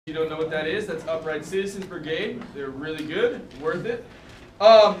you don't know what that is, that's Upright Citizens Brigade. They're really good, worth it.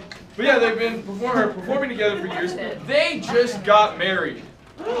 But yeah, they've been performing together for years. They just got married.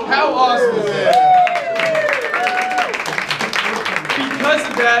 How awesome is that? Because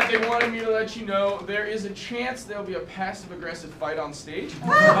of that, they wanted me to let you know there is a chance there'll be a passive-aggressive fight on stage.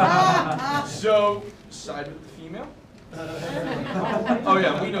 So, side with the female. Oh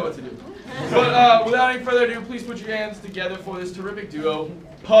yeah, we know what to do. But without any further ado, please put your hands together for this terrific duo,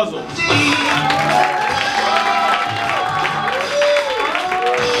 Puzzle.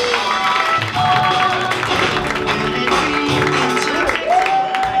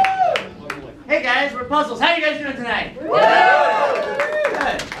 Hey guys, we're Puzzles. How are you guys doing tonight? Good.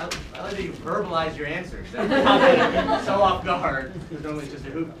 I like that you verbalize your answers. That's so off guard. Because normally it's just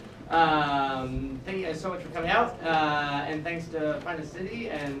a hoop. Thank you guys so much for coming out, and thanks to Find a City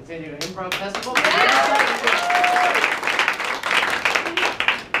and San Diego Improv Festival.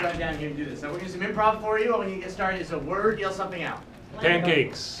 Drive down here and do this. So we're going to do some improv for you. When you get started, it's a word, yell something out.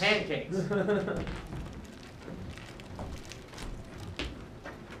 Pancakes. Pancakes.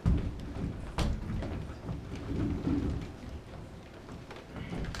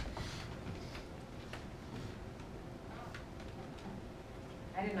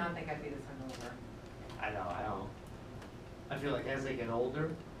 I did not think I'd be this hungover. I know. I feel like as they get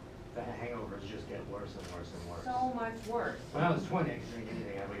older, the hangovers just get worse and worse and worse. So much worse. When I was 20, I could drink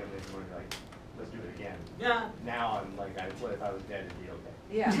anything. I'd wake up next morning like, let's do it again. Yeah. Now I'm like, what if I was dead, it'd be okay.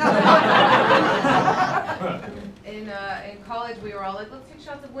 Yeah. In college, we were all like, let's take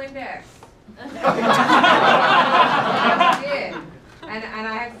shots of Windex. And we did. And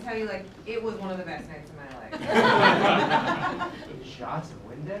I have to tell you, like, it was one of the best nights of my life. Shots of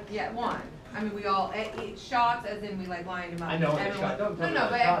Windex? Yeah, one. I mean, we all ate shots, as in we like lined them up. I know what a shot. Don't tell me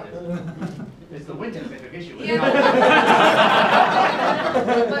what a shot is. It's the Windex I took issue with. Yeah,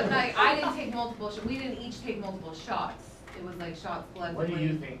 but like, I didn't take multiple shots. We didn't each take multiple shots. It was like shots, blood. What do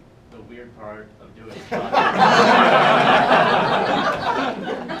you think the weird part of doing shots?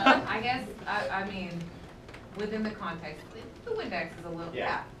 I guess, I mean, within the context, the Windex is a little,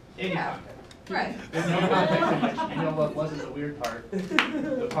 Yeah. Any context. Right. There's no context in which you know what wasn't the weird part?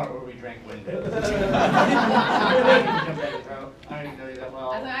 The part where we drank Windex. I don't even know you that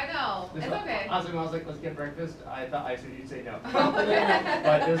well. I know. It's okay. I was like, let's get breakfast. I assumed you'd say no. But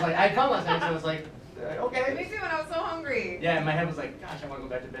it was like, I had fun last night, so I was like, okay. Me too, and I was so hungry. Yeah, and my head was like, gosh, I want to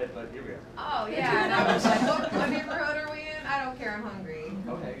go back to bed, but here we are. Oh, yeah, and I was like, what neighborhood are we in? I don't care, I'm hungry.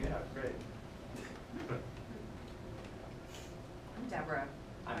 Okay, yeah, great. I'm Deborah,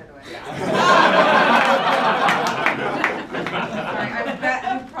 by the way. Yeah. Sorry, I bet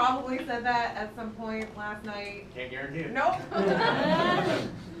you probably said that at some point last night. Can't guarantee it. Nope.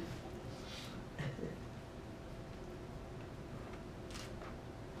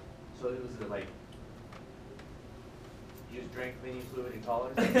 So it was like, you just drank cleaning fluid in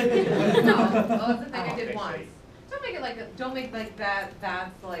college? No, well, that's the thing I did Okay, once. sweet. Don't make it like, don't make like that,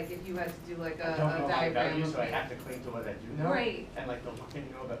 that's like if you had to do like I don't know a how about diagram you, of so I me. have to cling to what I do know. Right. And like the one thing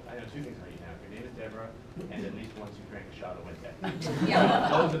you know about, I know two things about you now. Your name is Deborah, and at least once you drank a shot of Windex. Yeah.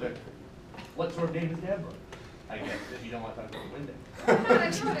 Those are the, what sort of name is Deborah? I guess, if you don't want to talk about Windex. I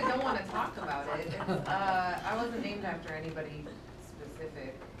don't want to talk about it. It's, I wasn't named after anybody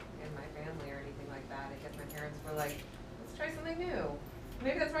specific in my family or anything like that. I guess my parents were like, let's try something new.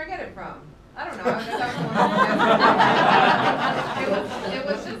 Maybe that's where I get it from. I don't know. I guess it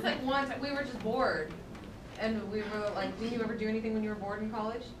was just like one time, we were just bored. And we were like, didn't you ever do anything when you were bored in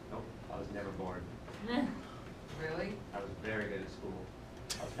college? Nope, I was never bored. Really? I was very good at school.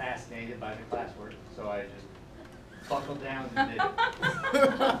 I was fascinated by the classwork, so I just buckled down and did it.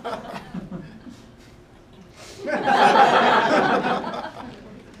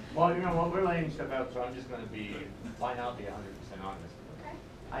 Well, you know what, we're laying stuff out, so I'm just going to why not be 100% honest? Okay.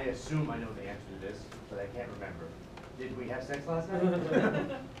 I assume I know the answer to this, but I can't remember. Did we have sex last night?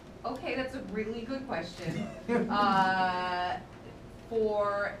 Okay, that's a really good question.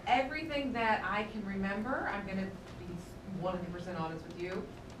 For everything that I can remember, I'm going to be 100% honest with you.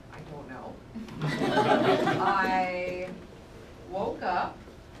 I don't know. I woke up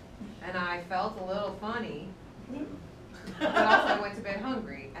and I felt a little funny, but also I went to bed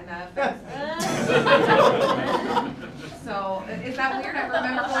hungry, and that affects me. So, is that weird? I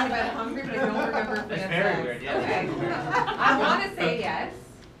remember going to bed hungry, but I don't remember if we It's had very sex. weird, yeah. Okay. I want to say yes.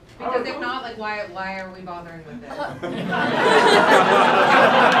 Because if not, like, why are we bothering with this? My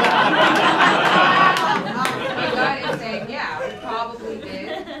gut is saying, yeah, we probably did.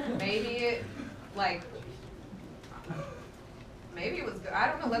 Maybe it was good. I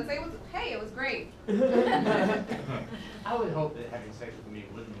don't know. Let's say it was, hey, it was great. I would hope that having sex with me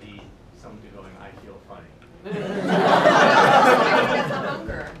wouldn't someone to going, I feel funny. I think that's the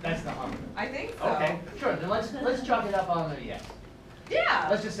hunger. That's the hunger. I think so. Okay, sure. Then let's chalk it up on a yes. Yeah.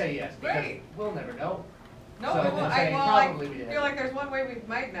 Let's just say yes, because Great. we'll never know. No, So we won't. then I saying probably we feel like there's one way we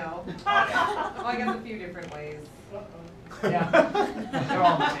might know. Okay. Well, I guess a few different ways. Yeah. They're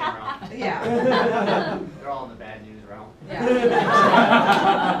all in the same realm. Yeah. They're all in the bad news realm. Yeah.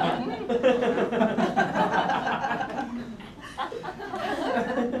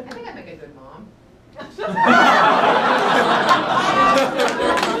 I think I make a good mom.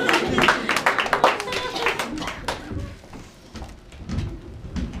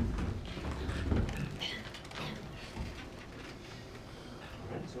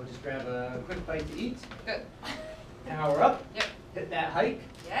 So we'll just grab a quick bite to eat. Good. Power up. Yep. Hit that hike.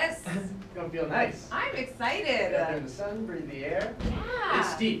 Yes. It's gonna feel nice. I'm excited. Get out there in the sun, breathe the air. Yeah. It's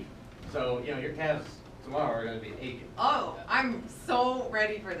steep, so you know your calves tomorrow are gonna be aching. Oh, I'm so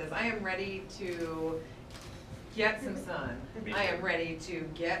ready for this. I am ready to get some sun. Me I too. am ready to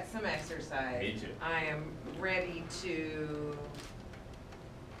get some exercise. Me too. I am ready to.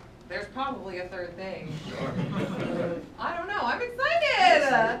 There's probably a third thing. Sure. I don't know. I'm excited.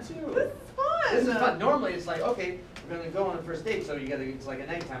 excited too. This is fun. This is fun. Normally it's like, okay, we're gonna go on a first date, so you gotta, it's like a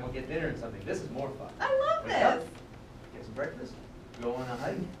nighttime, we'll get dinner and something. This is more fun. I love Wake up, this. get some breakfast, go on a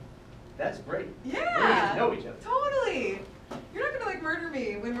hike. That's great. Yeah. We're getting to know each other. Totally. You're not gonna like murder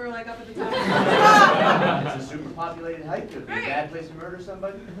me when we're like up at the top. It's a super populated hike. It would be a Great. bad place to murder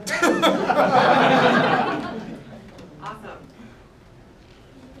somebody. Awesome.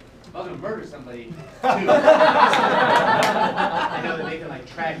 If I was gonna murder somebody, too. I know that they can like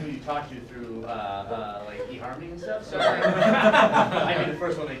track who you talk to through like eHarmony and stuff. So I'd be the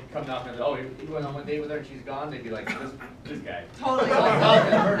first one they come knocking on the, oh, you went on one date with her and she's gone. They'd be like, this guy. Totally. If I was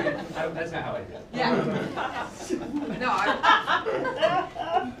gonna murder you, that's not how I do it. Yeah. No,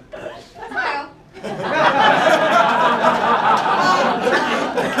 Smile.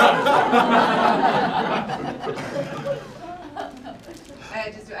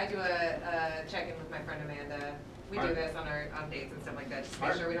 I do a check-in with my friend Amanda. We do this on dates and stuff like that, just to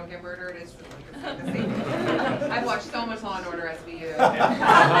make sure we don't get murdered. It's just like the same. I've watched so much Law and Order SVU. You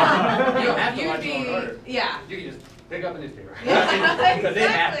don't have to You'd watch be, Law and Order. yeah. You can just pick up a newspaper. Yeah, Because they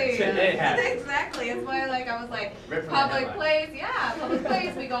have exactly. it. They have it. Exactly. It's why I was like, Right from the public headline. place, yeah, public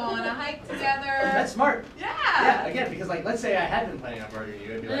place. We go on a hike together. That's smart. Yeah. Yeah, again, because like, let's say I had been planning on murdering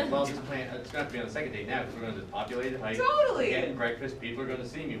you, I'd be like, well, this plan, it's gonna have to be on the second date now, because we're going to this populated hike. Totally. Getting breakfast, people are gonna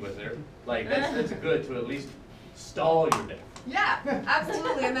see me with her. Like, that's good to at least stall your death. Yeah,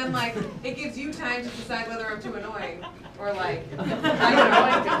 absolutely. And then like, it gives you time to decide whether I'm too annoying or like, I don't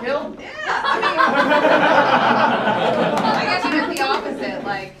know. To kill? Yeah. I guess even the opposite.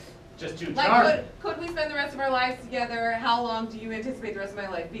 Like Just too Like, charming. could we spend the rest of our lives together? How long do you anticipate the rest of my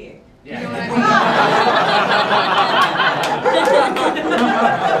life being? Yeah. You know what I mean?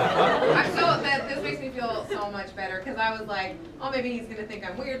 I'm so that this makes me feel so much better because I was like, oh, maybe he's gonna think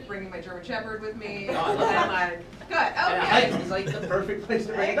I'm weird bringing my German Shepherd with me. No, I love And that. like, good. And a Okay. hike is like the perfect place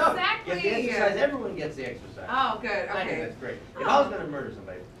to bring it up. Exactly. Get the exercise. Everyone gets the exercise. Oh, good. I think Okay. that's great. If I was going to murder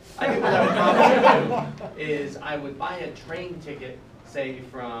somebody, I think what I would probably do is I would buy a train ticket, say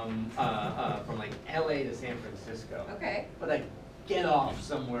from like LA to San Francisco. Okay. But I get off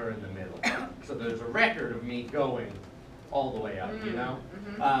somewhere in the middle, so there's a record of me going all the way up. You know.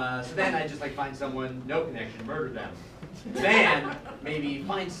 So then I just like find someone, no connection, murder them. Then maybe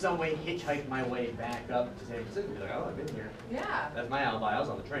find some way, hitchhike my way back up to San Francisco. Be like, oh, I've been here. Yeah. That's my alibi. I was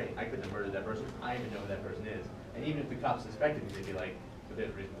on the train. I couldn't have murdered that person. I even know who that person is. And even if the cops suspected me, they'd be like, but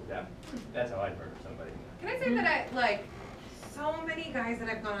there's reasonable doubt. That's how I'd murder somebody. Can I say that I like so many guys that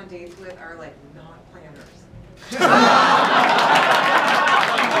I've gone on dates with are like not planners.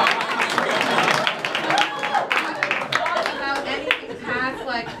 Without anything past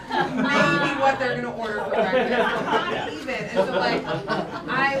like maybe what they're gonna order for breakfast, not even. And so like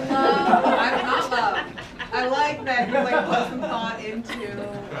I like that you like put some thought into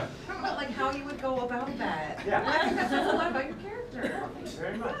like how you would go about that. Yeah. And I think that says a lot about your character. Thank you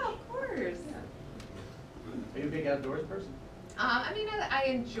very much. Yeah, of course. Are you a big outdoors person? I mean, I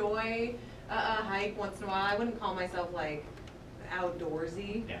enjoy a hike once in a while. I wouldn't call myself like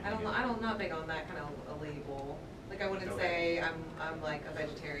outdoorsy. Yeah, I'm not big on that kind of a label. Like I wouldn't say I'm like a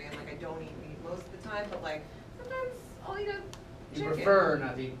vegetarian. Like I don't eat meat most of the time, but like sometimes I'll eat a You chicken. prefer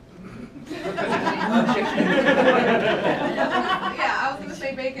not to eat Yeah, I was gonna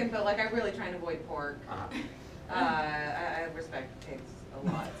say bacon, but like I really try and avoid pork. Uh-huh. I respect pigs a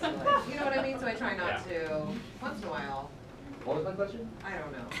lot, so like, you know what I mean? So I try not Yeah. to. Once in a while, What was my question? I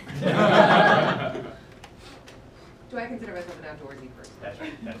don't know. Do I consider myself an outdoorsy person? That's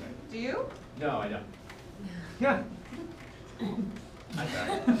right, that's right. Do you? No, I don't. Yeah. I'm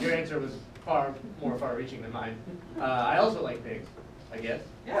sorry. Your answer was far more far-reaching than mine. I also like pigs, I guess.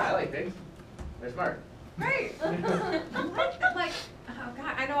 Yeah, I like pigs. They're smart. Great. Like, oh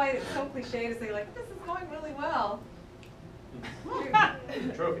God, I know it's so cliche to say like, this is going really well.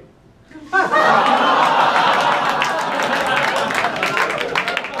 Trophy.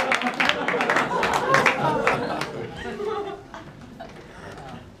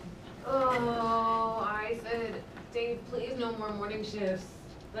 Oh, I said, Dave, please no more morning shifts.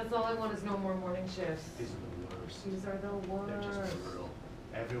 That's all I want is no more morning shifts. These are the worst. These are the worst. They're just brutal.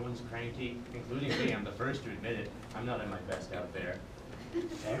 Everyone's cranky, including me. I'm the first to admit it. I'm not at my best out there.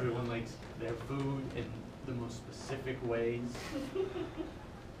 Everyone likes their food in the most specific ways. There's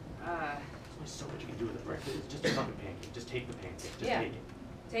only so much you can do with a breakfast. It's just a fucking pancake. Just take the pancake. Just Yeah. take it.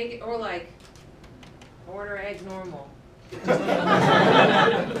 Take it, or like, order eggs normal.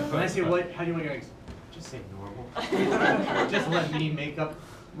 When I say what, how do you want your eggs? Just say normal. Just let me make up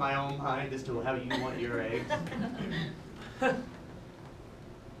my own mind as to how you want your eggs.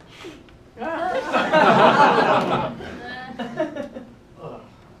 Oh,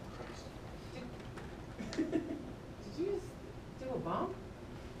 Christ. Did you just do a bump?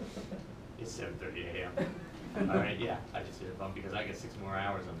 It's 7:30 a.m. All right, yeah, I just did a bump because I get 6 more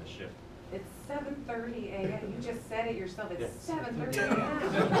hours on this shift. It's 7:30 a.m. You just said it yourself. It's Yeah. 7:30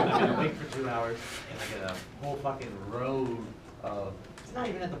 I've a.m. been awake for 2 hours, and I get a whole fucking road of. It's not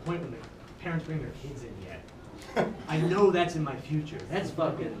even at the point when the parents bring their kids in yet. I know that's in my future. That's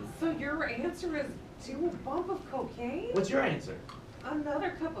fucking. So your answer is do a bump of cocaine? What's your answer?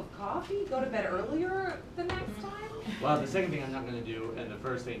 Another cup of coffee? Go to bed earlier the next time? Well, the second thing I'm not going to do, and the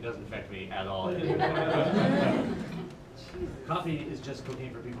first thing doesn't affect me at all. Coffee is just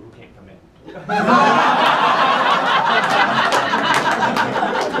cocaine for people who can't commit.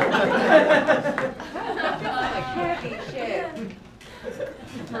 Like heavy shit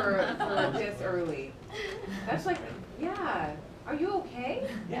for this early. That's like, yeah. Are you okay?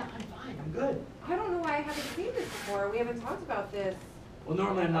 Yeah, I'm fine. I'm good. I don't know why I haven't seen this before. We haven't talked about this. Well,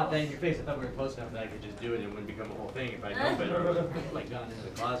 normally I'm not that in your face. I thought we were close enough that I could just do it and it wouldn't become a whole thing if I know better. Like gone into the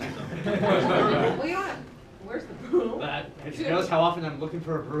closet or something. Well, you don't have, where's the broom? Have you noticed how often I'm looking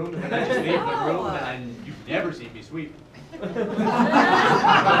for a broom and then I just leave the room and you've never seen me sweep. This is,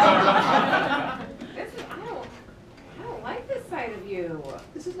 I don't like this side of you.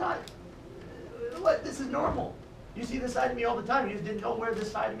 This is not, what? This is normal. You see this side of me all the time. You just didn't know where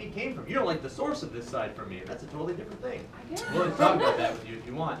this side of me came from. You don't like the source of this side from me, and that's a totally different thing. I guess. We'll talk about that with you if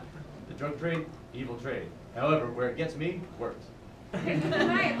you want. The drug trade, evil trade. However, where it gets me, works.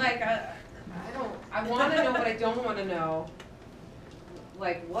 Tonight, like, I want to know, but I don't want to know.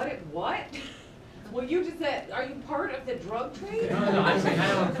 Like, what? Well, you just said, are you part of the drug trade? No, I'm saying I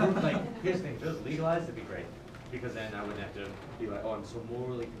don't approve, like, here's the thing, just legalized, it'd be great. Because then I wouldn't have to be like, oh, I'm so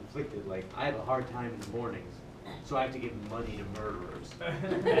morally conflicted. Like, I have a hard time in the mornings, so I have to give money to murderers.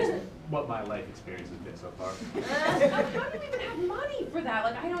 That's what my life experience has been so far. How do you even have money for that?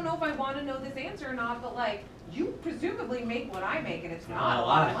 Like, I don't know if I want to know this answer or not, but like, you presumably make what I make, and it's not a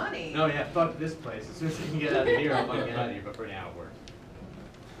lot of money. No, yeah, fuck this place. As soon as I can get out of here, I'll fucking get out of here, but for now it works.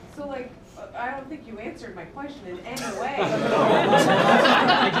 So like, I don't think you answered my question in any way.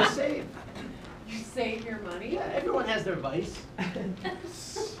 I just saved. You save your money? Yeah, everyone has their vice.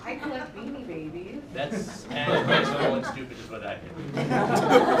 I collect Beanie Babies. That's as graceful and stupid as what I did.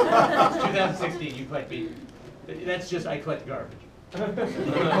 It's 2016, you collect beans. That's just, I collect garbage. You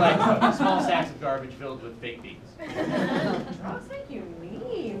collect small sacks of garbage filled with fake beans. Drugs make you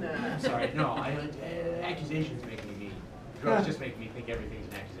mean. I'm sorry, no, accusations make me mean. Drugs just make me think everything's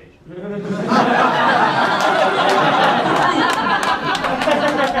an accusation.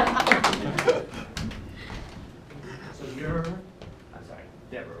 So you're, I'm sorry,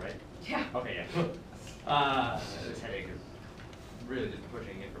 Deborah, right? Yeah. Okay, yeah. This headache is really just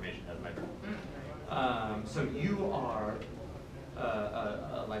pushing information out of my brain. So you are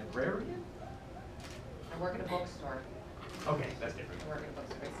a librarian? I work at a bookstore. Okay, that's different. I work at a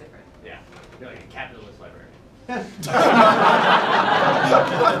bookstore. It's different. Yeah, you're like a capitalist librarian.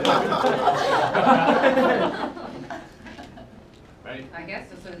 Right? I guess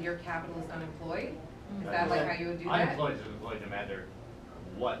so. You're capitalist unemployed. Is that like how you would do that? Unemployed is employed no matter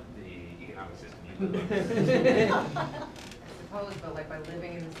what the economic system you live in. I suppose, but like by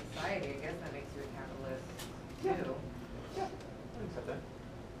living in this society, I guess that makes you a capitalist too. Yeah, I accept that.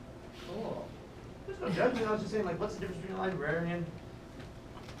 Cool. There's no judgment. I was just saying, like, what's the difference between a librarian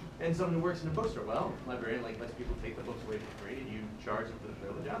and someone who works in a bookstore? Well, a librarian like lets people take the books away for free, and you charge them for the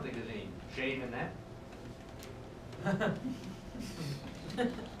privilege. I don't think there's any shame in that. Okay.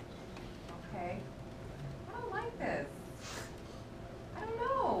 I don't like this. I don't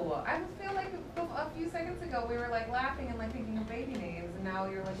know. I feel like a few seconds ago we were like laughing and like thinking of baby names, and now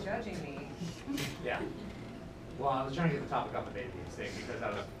you're like judging me. Yeah. Well, I was trying to get the topic off the baby names thing because I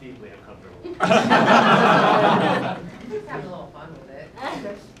was deeply uncomfortable. Just having a little fun with it.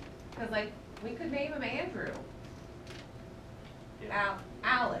 Because like we could name him Andrew. Yeah.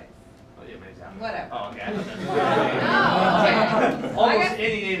 Alex. Oh, yeah, maybe Alex. Whatever. Oh, okay. No, okay. Almost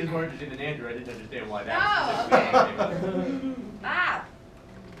any name is more interesting than Andrew. I didn't understand why that No, specifically. Ah.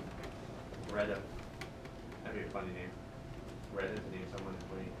 Greta. That'd be a funny name. Greta to name someone in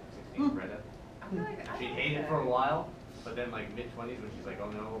 2016. Greta. I feel like I She'd like hate it that. for a while, but then like mid-20s when she's like, oh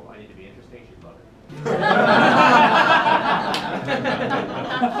no, I need to be interesting, she'd love it.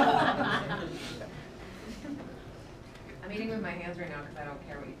 I'm eating with my hands right now because I don't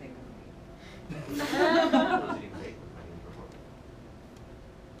care what you think of me.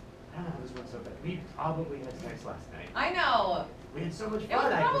 I don't know, this went so bad. We probably had sex last night. I know. We had so much It fun,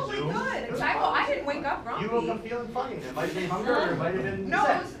 was I probably presume. good. It was I didn't probably- wake up grumpy. You woke up feeling funny. It might have been hunger or it might have been No,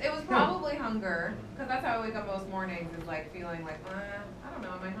 sex. it was probably hunger, because that's how I wake up most mornings, is like feeling like, I don't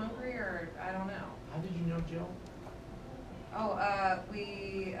know, am I hungry or I don't know. How did you know Jill? Oh,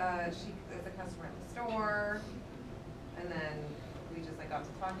 she is a customer at the store, and then we just like got to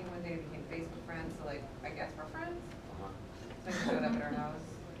talking one day, became Facebook friends, so like, I guess we're friends. So I showed up at our house.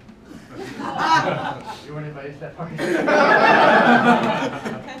 You weren't invited to that party?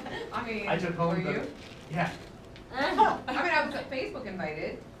 I mean, I took home were you? Yeah. I mean, I was at Facebook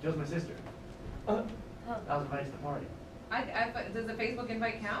invited. Jill's my sister. I was invited to the party. Does the Facebook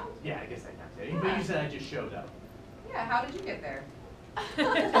invite count? Yeah, I guess that counts. Yeah. But you said I just showed up. Yeah, how did you get there?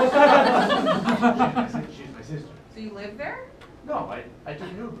 She's my sister. So you live there? No, I took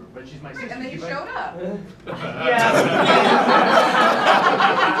an Uber, but she's my sister. And then you She's showed up. Yeah.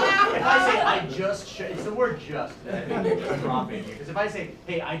 If I say I just it's the word just that I think I'm dropping here. Because if I say,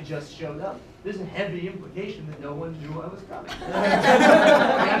 hey, I just showed up, there's a heavy implication that no one knew I was coming.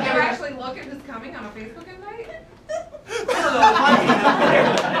 Did you actually look at who's coming on a Facebook invite?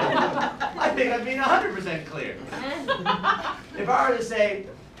 I think I'm being 100% clear. If I were to say,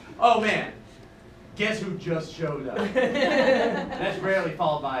 oh man, guess who just showed up? That's rarely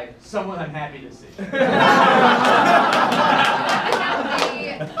followed by someone I'm happy to see.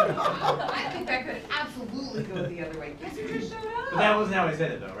 I think that could absolutely go the other way. Guess who just showed up? But that wasn't how I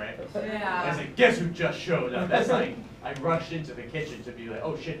said it though, right? Yeah. I said, guess who just showed up? That's like, I rushed into the kitchen to be like,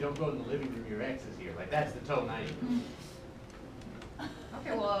 oh shit, don't go in the living room, your ex is here. Like, that's the tone I use.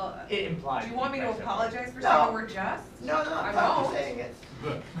 Okay, well, It implies. do you want me to that- apologize for No. saying the word just? No, I I'm not won't. saying it.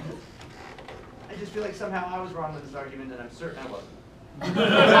 I just feel like somehow I was wrong with this argument, and I'm certain I wasn't.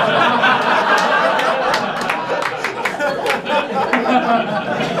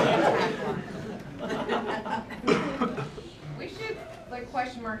 We should, like,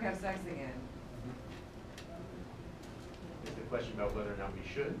 question mark have sex again. Is the question about whether or not we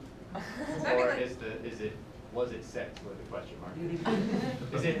should? That'd be Or like- was it sex with a question mark?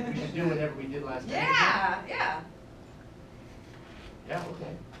 Is it, we should do whatever we did last night? Yeah, yeah. Yeah,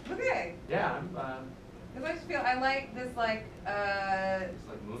 okay. Okay. Yeah, I'm, Because I just feel, I like this, like, it's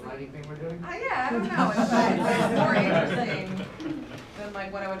like moonlighting thing we're doing? yeah, I don't know. It's like more interesting than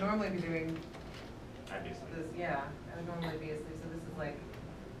like what I would normally be doing. Obviously. This, yeah, I would normally be asleep. So this is like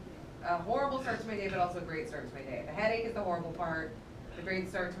a horrible start to my day, but also a great start to my day. The headache is the horrible part. The great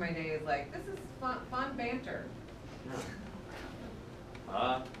start to my day is like, this is fun banter.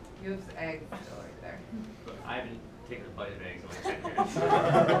 You have eggs still right there. I haven't taken a bite of eggs in like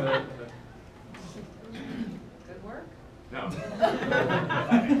 10 minutes. Good work. No. I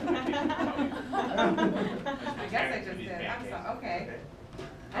guess I just did. I'm sorry. Okay.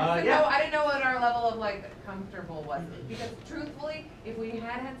 I Yeah. didn't know what our level of like comfortable was, because truthfully, if we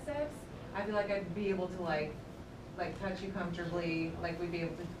had sex, I feel like I'd be able to like touch you comfortably, like we'd be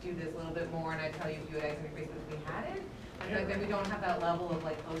able to do this a little bit more, and I'd tell you if you had eggs on your face, but if we had it, I feel like that we don't have that level of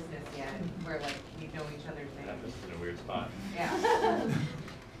like closeness yet, where like we know each other's That names. was in a weird spot. Yeah.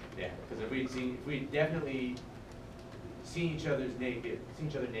 Yeah, because if we'd definitely seen each other naked,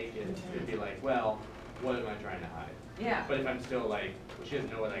 it'd be like, well, what am I trying to hide? Yeah. But if I'm still like, well, she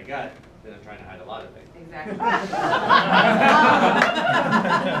doesn't know what I got, then I'm trying to hide a lot of things. Exactly.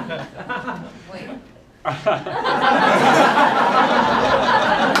 Wait.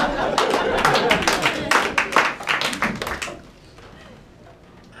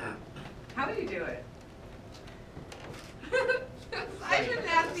 How did you do it? I shouldn't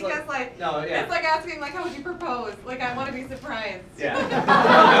ask because like No, yeah. it's like asking like how would you propose? Like I want to be surprised. Yeah.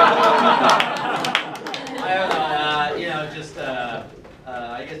 I You know, just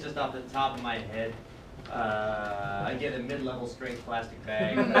I guess just off the top of my head, I get a mid-level strength plastic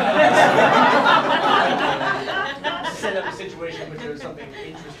bag. Set up a situation which there's something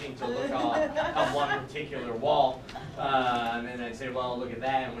interesting to look on one particular wall, and then I'd say, well, look at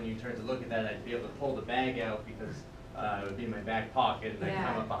that. And when you turn to look at that, I'd be able to pull the bag out because it would be in my back pocket, and I'd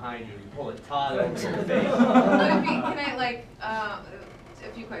come up behind you and pull it taut over your face. Can I like a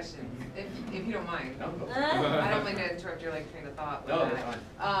few questions, if you don't mind? No, go. I don't mean to interrupt your like train of thought with No, that. that's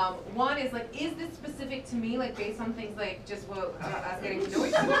fine. One is like, is this specific to me, like based on things like just what us getting to know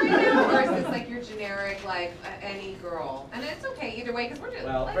each other right now, or is this like your generic like any girl? And it's okay either way because we're just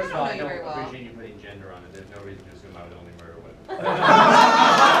Well, like first of all, I I don't know you don't very well. appreciate you putting gender on it. There's no reason to assume I would only murder women.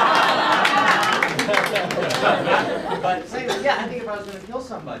 But secondly, yeah, I think if I was going to kill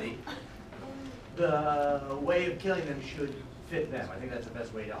somebody, the way of killing them should fit them. I think that's the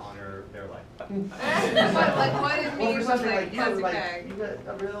best way to honor their life. But like, what is me Well, for with something like like you, plastic like bag? you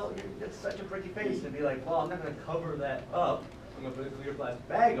got such a pretty face, and be like, well, I'm not going to cover that up. I'm going to put a clear plastic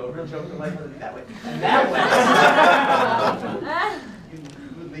bag over and choke the life out of it that way. And that way, you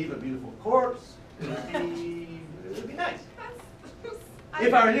would leave a beautiful corpse. It would be nice.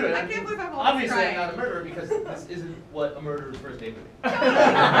 If I were you, I can't believe I'm almost obviously crying. I'm not a murderer because this isn't what a murderer's first date would be.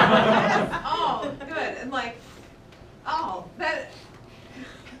 Oh, good. And like, oh, that.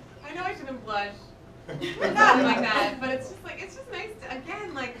 I know I shouldn't blush. Not like that, but it's just nice to,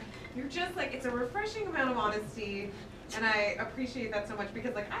 again, like, you're just like, it's a refreshing amount of honesty, and I appreciate that so much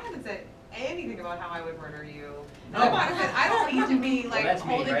because like I haven't said anything about how I would murder you. No. I don't need to be like that's me,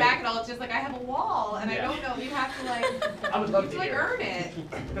 holding right? back at all. It's just like I have a wall, and Yeah. I don't know. You have to like, I would love to like hear. earn it.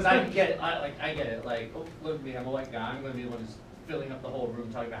 Because I get it, I get it. Like, oh, look at me, I'm a white guy. I'm going to be the one who's filling up the whole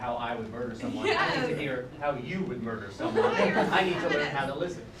room talking about how I would murder someone. I Yes. need to hear how you would murder someone. Yeah, I need to learn minutes. how to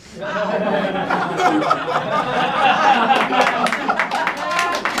listen.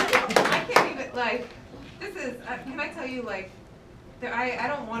 I can't even like. This is. Can I tell you like? I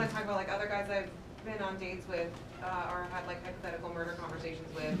don't want to talk about like other guys I've been on dates with or had like hypothetical murder conversations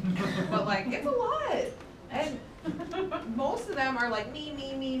with, but like it's a lot, and most of them are like me.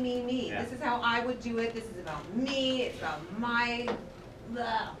 Yeah. This is how I would do it. This is about me. It's about my,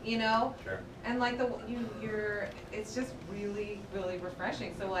 you know. Sure. And like you're, it's just really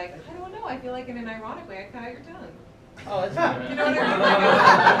refreshing. So like I don't know. I feel like in an ironic way, I cut out your tongue. Oh, that's fine. You know what I mean? Like,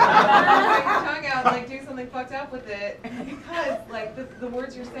 your tongue out, like do something fucked up with it, because like the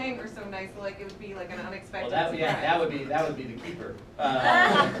words you're saying are so nice. So like it would be like an unexpected Well, surprise. that would be the keeper.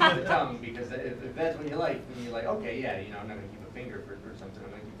 The tongue, because if that's what you like, then you're like, okay, yeah, you know, I'm not gonna keep a finger for something. I'm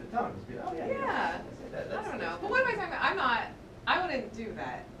gonna keep the tongue. Just be like, oh yeah. Yeah. That's, I don't know. But what am I talking about? I wouldn't do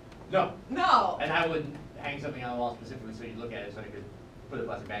that. No. No. And I wouldn't hang something on the wall specifically so you look at it so I could put a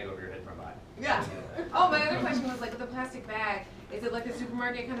plastic bag over your head from behind. Yeah. Oh, my other question was like with the plastic bag, is it like a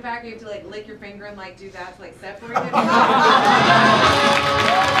supermarket kind of bag where you have to like lick your finger and like do that to like separate it?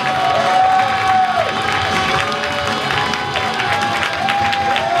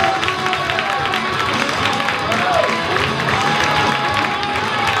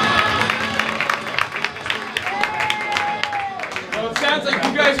 Well, it sounds like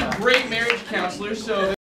you guys are great marriage counselors, so